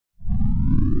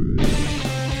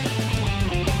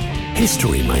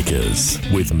History Makers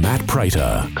with Matt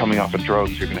Prater. Coming off of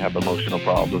drugs, you're going to have emotional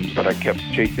problems, but I kept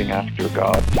chasing after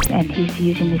God. And he's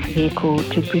using this vehicle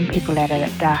to bring people out of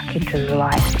that dark into the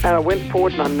light. And I went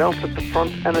forward and I knelt at the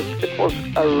front, and it was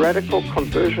a radical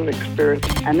conversion experience.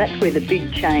 And that's where the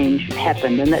big change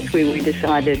happened, and that's where we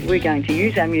decided we're going to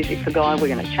use our music for God,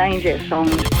 we're going to change our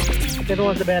songs. When I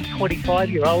was about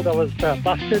 25-year-old, I was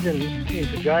busted and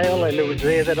into jail, and it was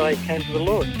there that I came to the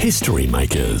Lord. History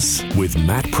Makers with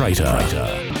Matt Prater.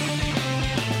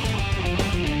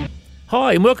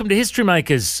 Hi, and welcome to History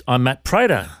Makers. I'm Matt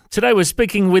Prater. Today we're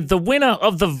speaking with the winner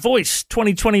of The Voice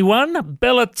 2021,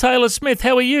 Bella Taylor-Smith.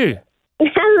 How are you?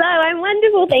 Hello, I'm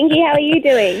wonderful, thank you. How are you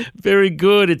doing? Very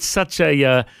good. It's such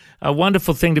a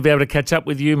wonderful thing to be able to catch up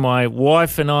with you. My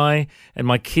wife and I and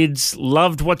my kids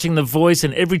loved watching The Voice,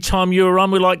 and every time you were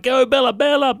on, we're like, go Bella,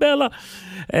 Bella, Bella.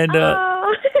 And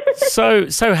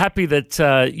so happy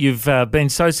that you've been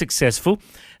so successful.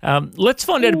 Let's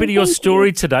find out a bit of your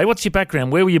story today. What's your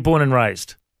background? Where were you born and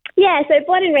raised? Yeah, so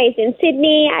born and raised in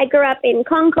Sydney. I grew up in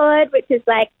Concord, which is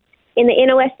like in the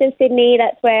inner west of Sydney.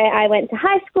 That's where I went to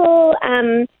high school,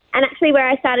 and actually where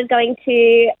I started going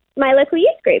to my local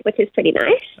youth group, which is pretty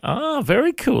nice. Oh,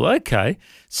 very cool. Okay.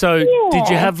 So Did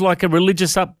you have like a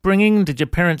religious upbringing? Did your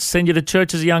parents send you to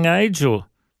church as a young age, or?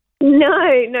 No,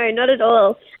 not at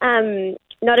all.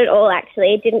 Not at all,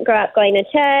 actually. Didn't grow up going to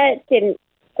church, didn't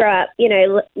grow up,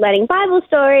 learning Bible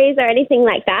stories or anything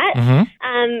like that.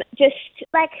 Mm-hmm. Just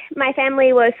like my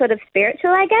family was sort of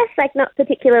spiritual, I guess, like not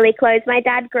particularly close. My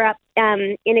dad grew up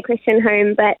in a Christian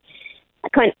home, but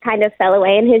kind of fell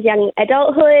away in his young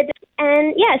adulthood.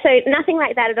 And yeah, so nothing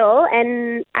like that at all.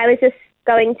 And I was just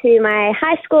going to my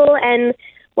high school, and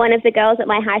one of the girls at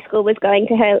my high school was going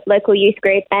to her local youth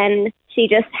group, and she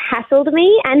just hassled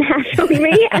me and hassled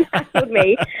me and hassled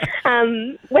me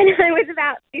when I was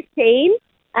about 15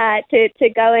 to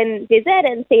go and visit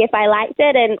and see if I liked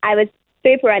it. And I was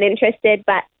super uninterested,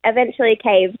 but eventually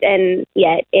caved, and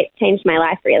yeah, it changed my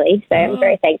life really. So I'm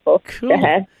very thankful to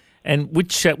her. And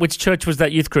which church was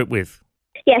that youth group with?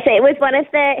 Yeah, so it was one of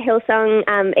the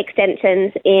Hillsong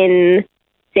extensions in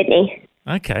Sydney.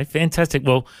 Okay, fantastic.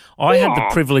 Well, I had the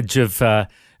privilege of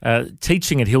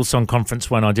teaching at Hillsong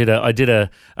Conference when I did a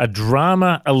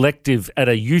drama elective at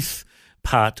a youth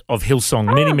part of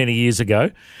Hillsong many years ago,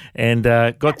 and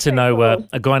got to know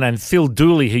a guy named Phil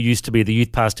Dooley, who used to be the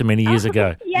youth pastor many years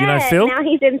ago. Yeah, you know Phil? Now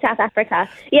he's in South Africa.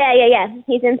 Yeah.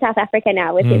 He's in South Africa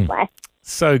now with his wife.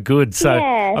 So good. So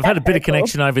I've had a bit of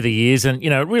connection over the years, and,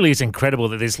 it really is incredible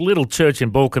that this little church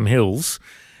in Baulkham Hills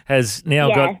has now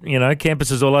got,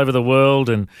 campuses all over the world,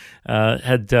 and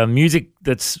had music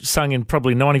that's sung in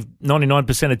probably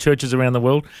 99% of churches around the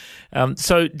world.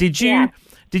 So did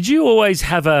you always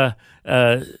have a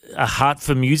heart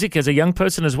for music as a young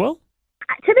person as well?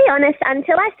 To be honest,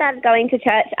 until I started going to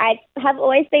church, I have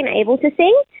always been able to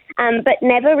sing, but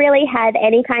never really had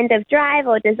any kind of drive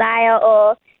or desire,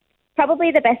 or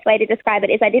probably the best way to describe it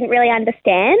is I didn't really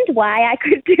understand why I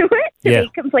could do it, to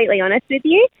be completely honest with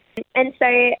you. And so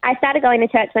I started going to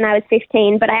church when I was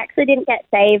 15, but I actually didn't get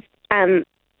saved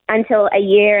until a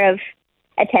year of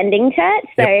attending church.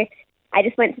 So I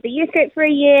just went to the youth group for a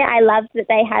year. I loved that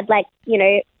they had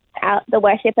the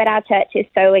worship at our church is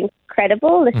so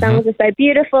incredible. The songs are so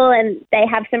beautiful, and they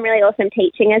have some really awesome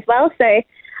teaching as well. So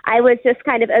I was just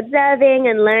kind of observing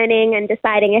and learning and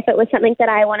deciding if it was something that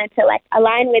I wanted to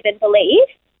align with and believe.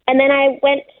 And then I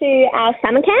went to our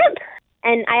summer camp,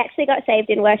 and I actually got saved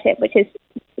in worship, which is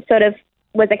sort of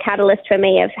was a catalyst for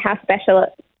me of how special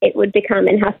it would become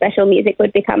and how special music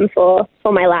would become for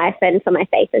my life and for my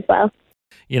faith as well.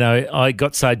 I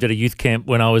got saved at a youth camp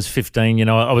when I was 15.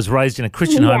 I was raised in a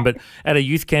Christian home, but at a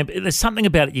youth camp, there's something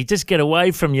about it. You just get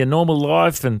away from your normal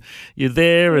life, and you're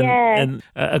there, and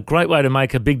a great way to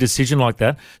make a big decision like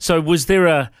that. So was there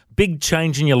a big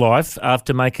change in your life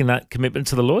after making that commitment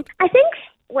to the Lord? I think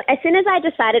as soon as I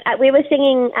decided, we were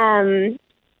singing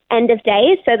End of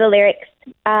Days, so the lyrics,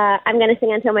 I'm going to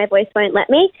sing until my voice won't let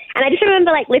me. And I just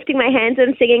remember lifting my hands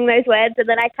and singing those words, and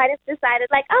then I kind of decided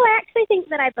I actually think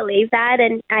that I believe that,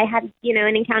 and I had,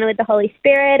 an encounter with the Holy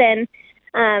Spirit, and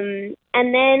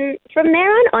then from there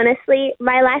on, honestly,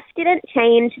 my life didn't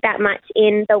change that much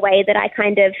in the way that I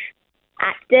kind of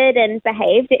acted and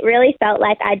behaved. It really felt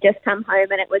like I'd just come home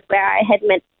and it was where I had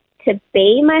meant to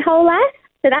be my whole life.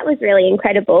 So that was really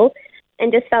incredible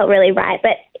and just felt really right.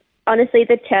 But honestly,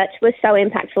 the church was so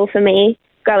impactful for me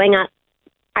growing up.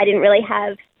 I didn't really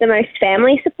have the most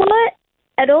family support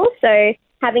at all, so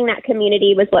having that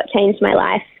community was what changed my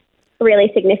life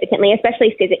really significantly,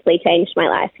 especially physically changed my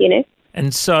life,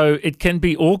 And so it can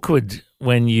be awkward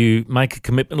when you make a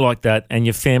commitment like that and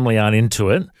your family aren't into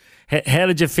it. How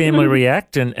did your family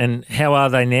react, and how are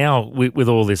they now with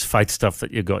all this faith stuff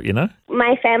that you got, you know?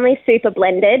 My family's super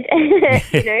blended,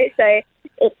 you know, so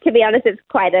to be honest, it's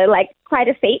quite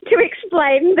a feat to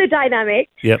explain the dynamic.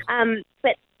 Yep.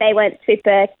 But they weren't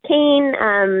super keen,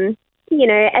 you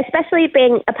know, especially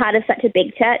being a part of such a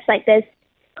big church. Like, there's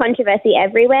controversy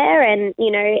everywhere, and,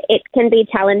 you know, it can be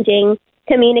challenging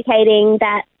communicating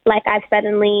that, like, I've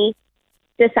suddenly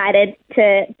decided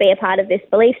to be a part of this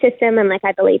belief system, and, like,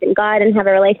 I believe in God and have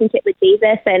a relationship with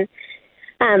Jesus. And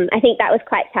I think that was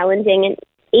quite challenging. And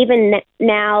even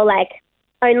now, like,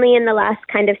 only in the last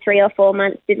kind of 3 or 4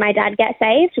 months did my dad get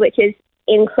saved, which is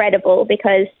incredible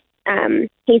because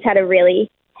he's had a really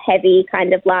heavy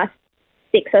kind of last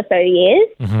 6 or so years.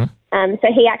 Mm-hmm. So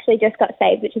he actually just got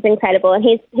saved, which is incredible. And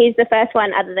he's the first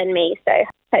one other than me, so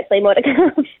hopefully more to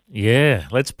come. Yeah,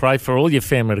 let's pray for all your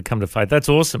family to come to faith. That's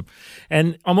awesome.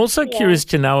 And I'm also curious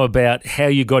to know about how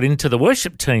you got into the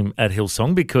worship team at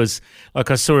Hillsong, because, like,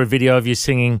 I saw a video of you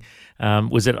singing,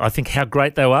 was it, I think, How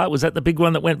Great Thou Art? Was that the big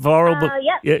one that went viral?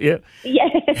 Yep. Yeah.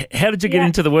 How did you get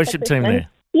into the worship team there?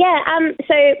 Yeah,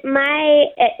 so my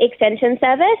extension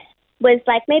service was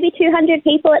like maybe 200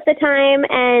 people at the time,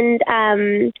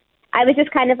 and I was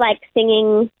just kind of like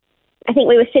singing. I think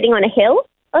we were sitting on a hill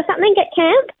or something at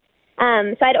camp.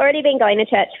 So I'd already been going to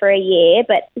church for a year,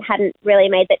 but hadn't really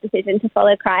made that decision to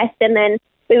follow Christ. And then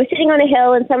we were sitting on a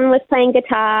hill and someone was playing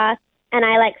guitar, and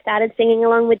I like started singing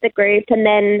along with the group. And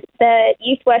then the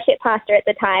youth worship pastor at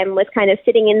the time was kind of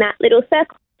sitting in that little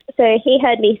circle. So he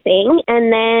heard me sing,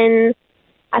 and then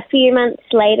a few months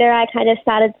later, I kind of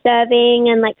started serving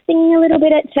and like singing a little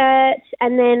bit at church.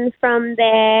 And then from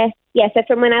there, so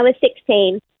from when I was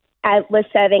 16, I was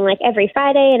serving like every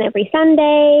Friday and every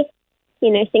Sunday,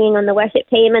 you know, singing on the worship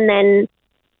team. And then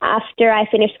after I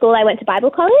finished school, I went to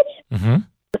Bible college. Mm-hmm.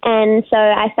 And so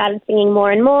I started singing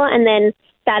more and more, and then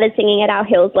started singing at our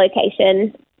Hills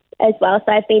location as well.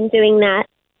 So I've been doing that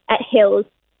at Hills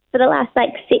for the last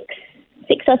like six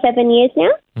or 7 years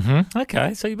now. Mm-hmm.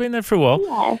 Okay, so you've been there for a while.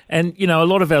 Yeah. And, you know, a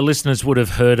lot of our listeners would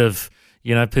have heard of,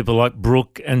 you know, people like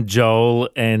Brooke and Joel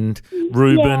and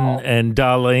Ruben and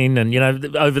Darlene. And, you know,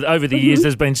 over the years,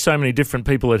 there's been so many different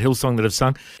people at Hillsong that have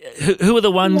sung. Who are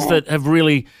the ones that have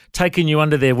really taken you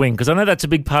under their wing? Because I know that's a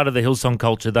big part of the Hillsong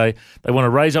culture. They want to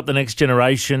raise up the next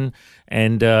generation,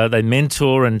 and they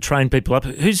mentor and train people up.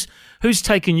 Who's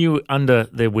taken you under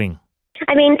their wing?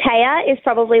 I mean, Taya is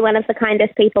probably one of the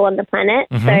kindest people on the planet.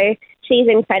 Mm-hmm. So she's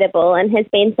incredible and has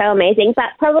been so amazing. But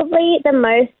probably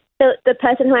the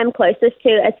person who I'm closest to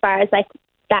as far as like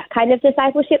that kind of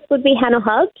discipleship would be Hannah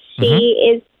Hobbs.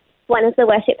 She is one of the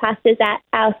worship pastors at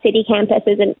our city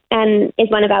campuses and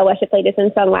is one of our worship leaders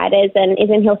and songwriters, and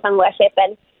is in Hillsong Worship,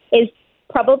 and is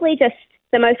probably just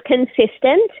the most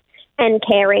consistent and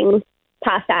caring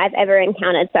pastor I've ever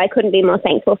encountered. So I couldn't be more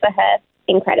thankful for her.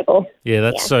 Incredible. Yeah,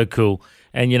 that's so cool.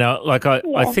 And, you know, like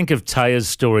I think of Taya's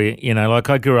story, you know, like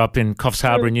I grew up in Coffs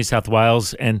Harbour in New South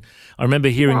Wales, and I remember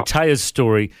hearing Taya's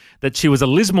story that she was a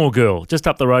Lismore girl just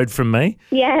up the road from me.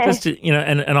 Yeah. Just to, you know,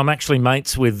 and I'm actually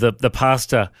mates with the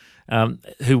pastor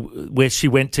where she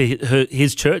went to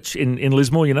his church in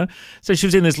Lismore, you know. So she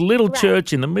was in this little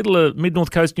church in the middle of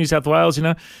mid-north coast New South Wales, you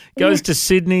know, goes to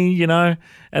Sydney, you know,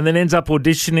 and then ends up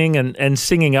auditioning and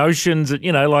singing Oceans,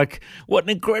 you know, like what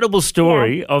an incredible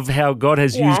story of how God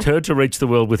has used her to reach the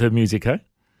world with her music, huh?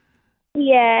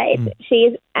 Yeah,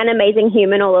 she's an amazing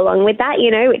human all along with that,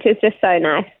 you know, which is just so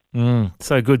nice.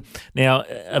 So good. Now,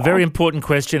 a very important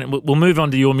question, and we'll move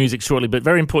on to your music shortly, but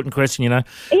very important question, you know.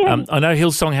 Yeah. I know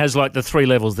Hillsong has like the 3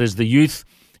 levels. There's the youth,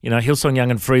 you know, Hillsong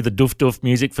Young and Free, the doof doof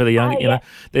music for the young, you know.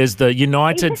 There's the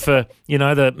United for, you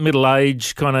know, the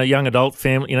middle-aged kind of young adult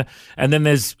family, you know. And then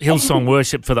there's Hillsong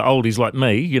Worship for the oldies like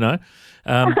me, you know.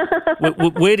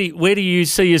 Where do you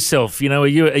see yourself? You know, are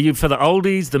you for the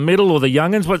oldies, the middle, or the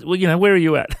youngins? You know, where are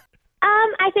you at?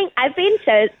 I think I've been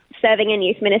serving in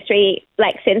youth ministry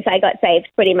like since I got saved,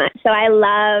 pretty much. So I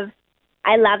love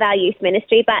our youth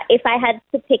ministry. But if I had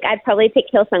to pick, I'd probably pick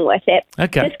Hillsong Worship.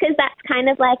 Okay. Just because that's kind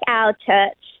of like our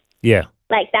church. Yeah.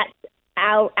 Like that's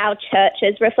our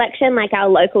church's reflection, like our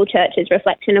local church's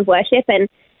reflection of worship, and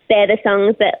they're the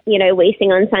songs that, you know, we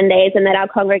sing on Sundays and that our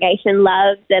congregation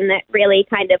loves, and that really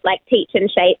kind of like teach and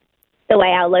shape the way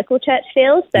our local church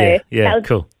feels. So that was,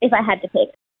 cool. If I had to pick.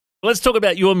 Let's talk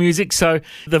about your music. So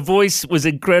The Voice was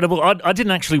incredible. I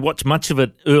didn't actually watch much of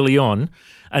it early on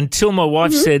until my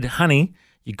wife said, honey,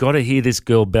 you got to hear this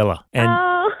girl Bella.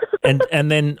 And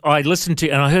then I listened to,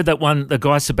 and I heard that one, the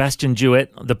Guy Sebastian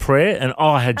duet, The Prayer, and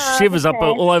I had shivers up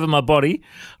all over my body.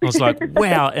 I was like,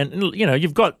 wow. And, you know,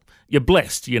 you've got you're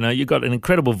blessed. You've got an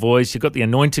incredible voice. You've got the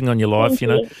anointing on your life.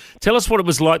 Thank you. Tell us what it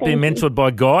was like being mentored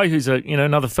by Guy, who's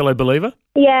another fellow believer.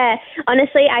 Yeah,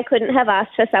 honestly, I couldn't have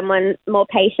asked for someone more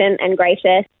patient and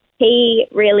gracious. He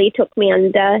really took me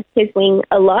under his wing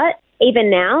a lot.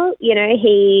 Even now,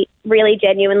 he really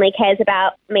genuinely cares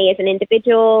about me as an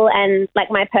individual and like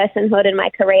my personhood and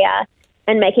my career,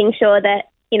 and making sure that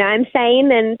I'm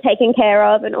sane and taken care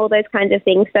of and all those kinds of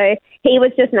things. So he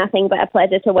was just nothing but a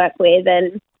pleasure to work with,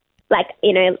 and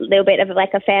a little bit of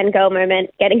like a fangirl moment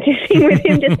getting to sing with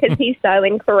him just because he's so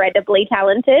incredibly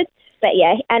talented. But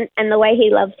yeah, and the way he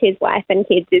loves his wife and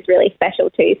kids is really special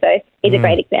too. So he's a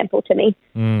great example to me.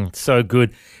 So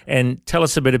good. And tell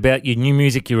us a bit about your new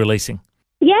music you're releasing.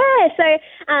 Yeah, so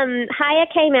Higher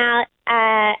came out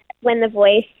when The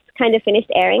Voice kind of finished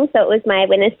airing, so it was my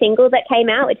winner's single that came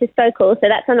out, which is so cool. So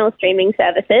that's on all streaming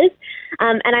services.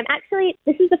 And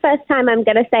this is the first time I'm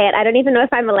going to say it. I don't even know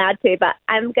if I'm allowed to, but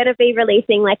I'm going to be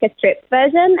releasing like a stripped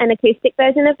version, an acoustic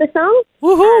version of the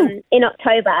song in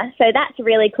October. So that's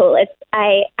really cool.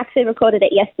 I actually recorded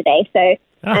it yesterday, so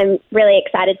I'm really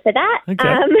excited for that. Okay.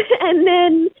 And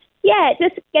then,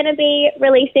 just going to be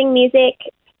releasing music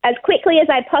as quickly as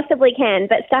I possibly can,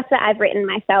 but stuff that I've written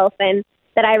myself and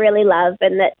that I really love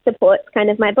and that supports kind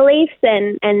of my beliefs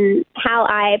and how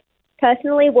I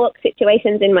personally walk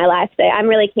situations in my life. So I'm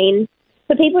really keen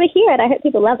for people to hear it. I hope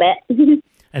people love it.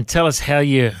 And tell us how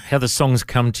the songs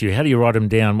come to you. How do you write them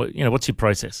down? What's your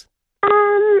process?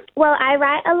 Well, I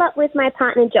write a lot with my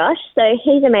partner Josh, so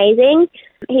he's amazing.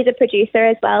 He's a producer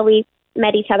as well. We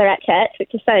met each other at church,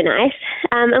 which is so nice.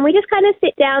 And we just kind of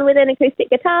sit down with an acoustic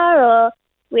guitar or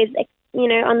with,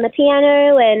 on the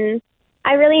piano, and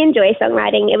I really enjoy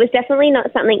songwriting. It was definitely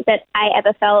not something that I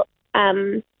ever felt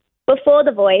before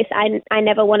The Voice. I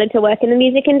never wanted to work in the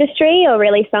music industry or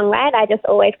really songwrite. I just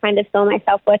always kind of saw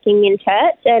myself working in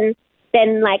church, and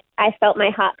then I felt my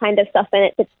heart kind of soften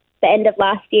at the end of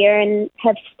last year and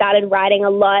have started writing a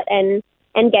lot and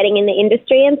getting in the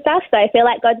industry and stuff. So I feel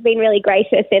like God's been really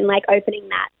gracious in opening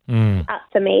that up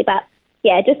for me. But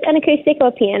yeah, just an acoustic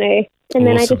or piano, and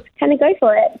then I just kind of go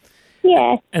for it.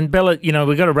 Yeah. And Bella,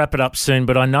 we've got to wrap it up soon,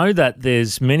 but I know that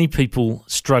there's many people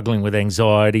struggling with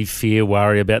anxiety, fear,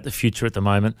 worry about the future at the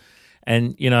moment.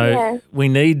 And, we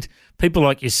need people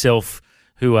like yourself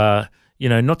who are,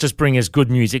 not just bring us good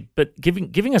music, but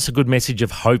giving us a good message of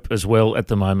hope as well at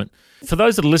the moment. For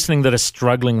those that are listening that are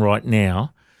struggling right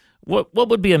now, what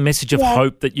would be a message of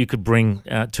hope that you could bring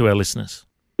to our listeners?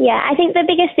 Yeah, I think the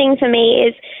biggest thing for me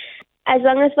is as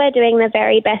long as we're doing the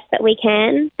very best that we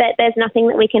can, that there's nothing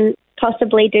that we can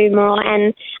possibly do more.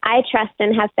 And I trust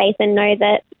and have faith and know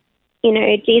that,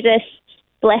 Jesus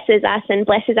blesses us and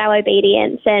blesses our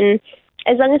obedience. And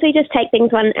as long as we just take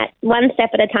things one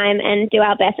step at a time and do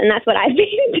our best, and that's what I've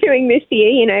been doing this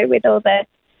year, with all the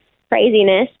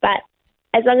craziness. But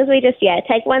as long as we just,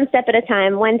 take one step at a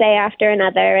time, one day after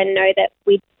another, and know that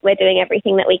we're doing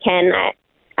everything that we can,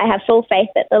 I have full faith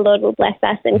that the Lord will bless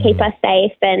us and keep us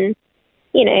safe. And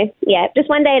just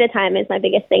one day at a time is my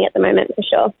biggest thing at the moment, for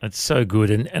sure. That's so good.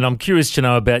 And I'm curious to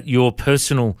know about your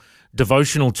personal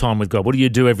devotional time with God. What do you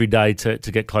do every day to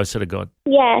get closer to God?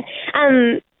 Yeah.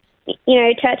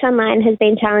 Church online has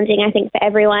been challenging, I think, for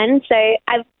everyone. So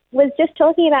I was just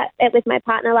talking about it with my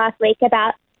partner last week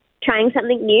about trying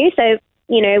something new. So,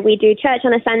 we do church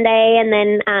on a Sunday, and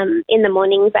then in the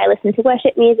mornings I listen to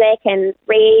worship music and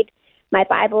read my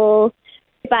Bible.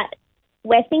 But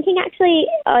we're thinking actually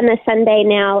on a Sunday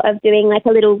now of doing a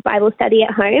little Bible study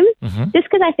at home, just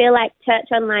because I feel like church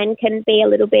online can be a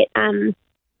little bit,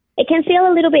 it can feel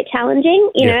a little bit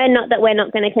challenging, and not that we're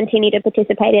not going to continue to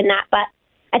participate in that, but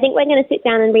I think we're going to sit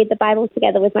down and read the Bible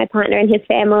together with my partner and his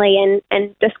family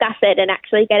and discuss it and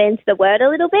actually get into the Word a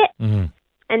little bit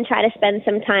and try to spend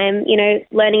some time,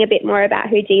 learning a bit more about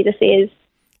who Jesus is.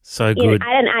 So good.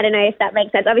 I don't know if that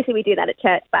makes sense. Obviously we do that at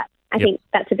church, but I think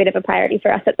that's a bit of a priority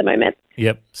for us at the moment.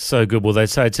 Yep, so good. Well, they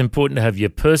say it's important to have your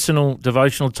personal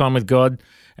devotional time with God,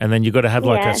 and then you've got to have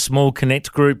a small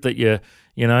connect group that you're,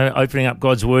 opening up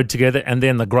God's Word together, and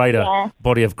then the greater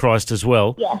body of Christ as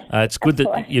well. Yeah, it's good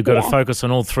that you've got to focus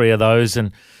on all three of those.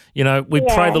 And, we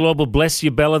pray the Lord will bless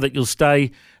you, Bella, that you'll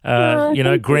stay,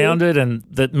 grounded and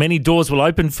that many doors will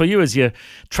open for you as you're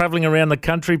travelling around the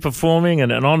country performing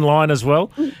and online as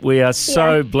well. We are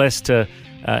so blessed to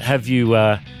have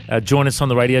you join us on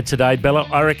the radio today. Bella,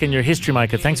 I reckon you're a history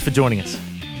maker. Thanks for joining us.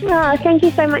 Oh, thank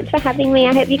you so much for having me.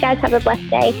 I hope you guys have a blessed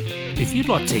day. If you'd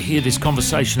like to hear this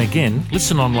conversation again,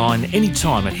 listen online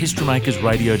anytime at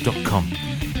historymakersradio.com.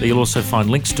 There you'll also find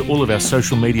links to all of our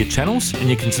social media channels, and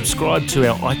you can subscribe to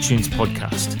our iTunes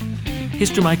podcast.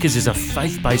 History Makers is a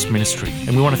faith-based ministry,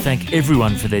 and we want to thank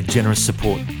everyone for their generous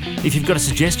support. If you've got a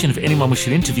suggestion of anyone we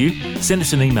should interview, send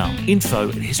us an email,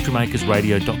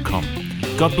 info@historymakersradio.com.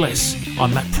 God bless.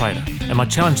 I'm Matt Prater, and my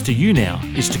challenge to you now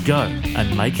is to go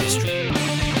and make history.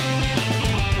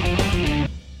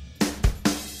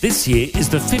 This year is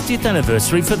the 50th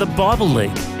anniversary for the Bible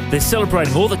League. They're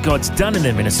celebrating all that God's done in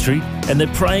their ministry, and they're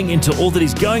praying into all that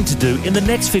He's going to do in the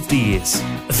next 50 years.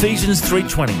 Ephesians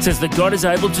 3:20 says that God is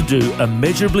able to do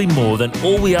immeasurably more than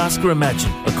all we ask or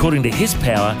imagine, according to His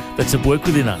power that's at work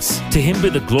within us. To Him be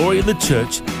the glory in the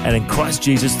church and in Christ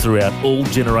Jesus throughout all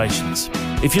generations.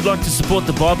 If you'd like to support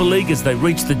the Bible League as they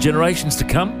reach the generations to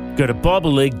come, go to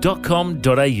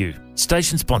bibleleague.com.au.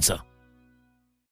 Station sponsor.